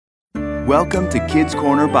Welcome to Kids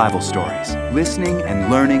Corner Bible Stories, listening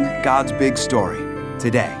and learning God's big story.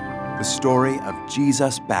 Today, the story of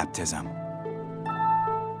Jesus' baptism.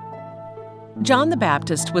 John the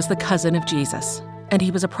Baptist was the cousin of Jesus, and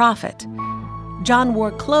he was a prophet. John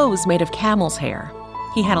wore clothes made of camel's hair.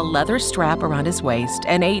 He had a leather strap around his waist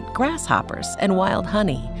and ate grasshoppers and wild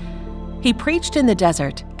honey. He preached in the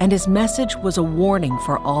desert, and his message was a warning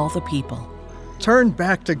for all the people. Turn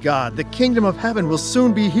back to God. The kingdom of heaven will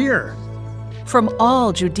soon be here. From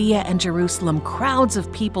all Judea and Jerusalem, crowds of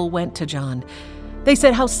people went to John. They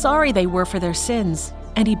said how sorry they were for their sins,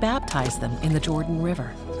 and he baptized them in the Jordan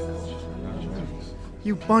River.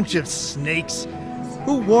 You bunch of snakes!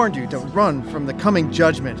 Who warned you to run from the coming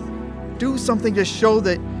judgment? Do something to show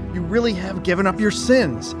that you really have given up your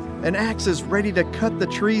sins. An axe is ready to cut the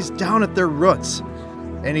trees down at their roots.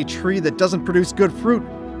 Any tree that doesn't produce good fruit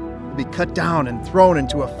will be cut down and thrown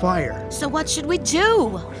into a fire. So what should we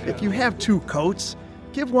do? If you have 2 coats,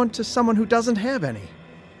 give one to someone who doesn't have any.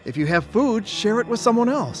 If you have food, share it with someone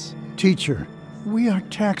else. Teacher, we are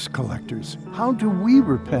tax collectors. How do we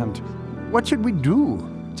repent? What should we do?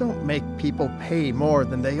 Don't make people pay more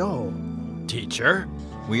than they owe. Teacher,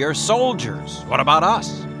 we are soldiers. What about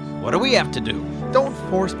us? What do we have to do? Don't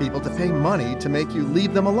force people to pay money to make you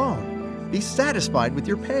leave them alone. Be satisfied with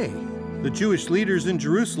your pay. The Jewish leaders in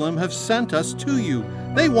Jerusalem have sent us to you.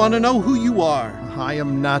 They want to know who you are. I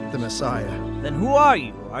am not the Messiah. Then who are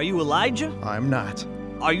you? Are you Elijah? I'm not.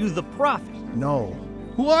 Are you the prophet? No.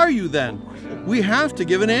 Who are you then? We have to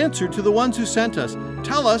give an answer to the ones who sent us.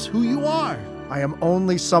 Tell us who you are. I am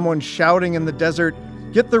only someone shouting in the desert,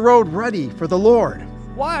 "Get the road ready for the Lord."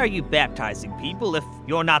 Why are you baptizing people if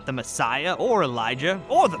you're not the Messiah or Elijah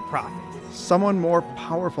or the prophet? Someone more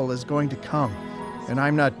powerful is going to come, and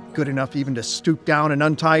I'm not good enough even to stoop down and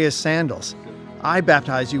untie his sandals. I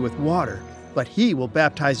baptize you with water, but he will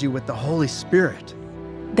baptize you with the Holy Spirit.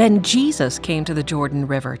 Then Jesus came to the Jordan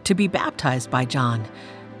River to be baptized by John.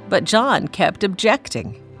 But John kept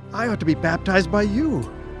objecting. I ought to be baptized by you.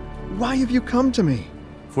 Why have you come to me?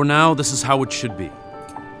 For now, this is how it should be,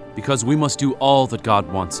 because we must do all that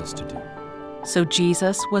God wants us to do. So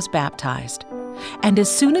Jesus was baptized. And as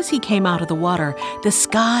soon as he came out of the water, the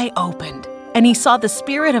sky opened, and he saw the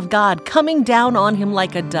Spirit of God coming down on him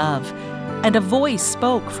like a dove, and a voice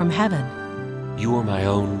spoke from heaven. You are my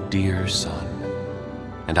own dear Son,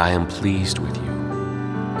 and I am pleased with you.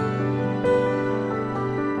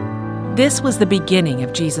 This was the beginning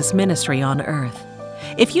of Jesus' ministry on earth.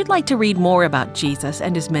 If you'd like to read more about Jesus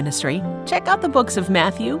and his ministry, check out the books of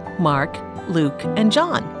Matthew, Mark, Luke, and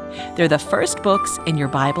John. They're the first books in your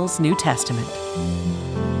Bible's New Testament.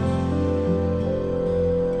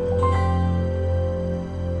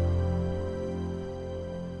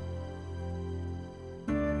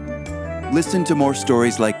 Listen to more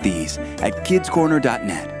stories like these at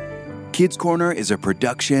kidscorner.net. Kids Corner is a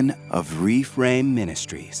production of Reframe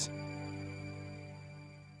Ministries.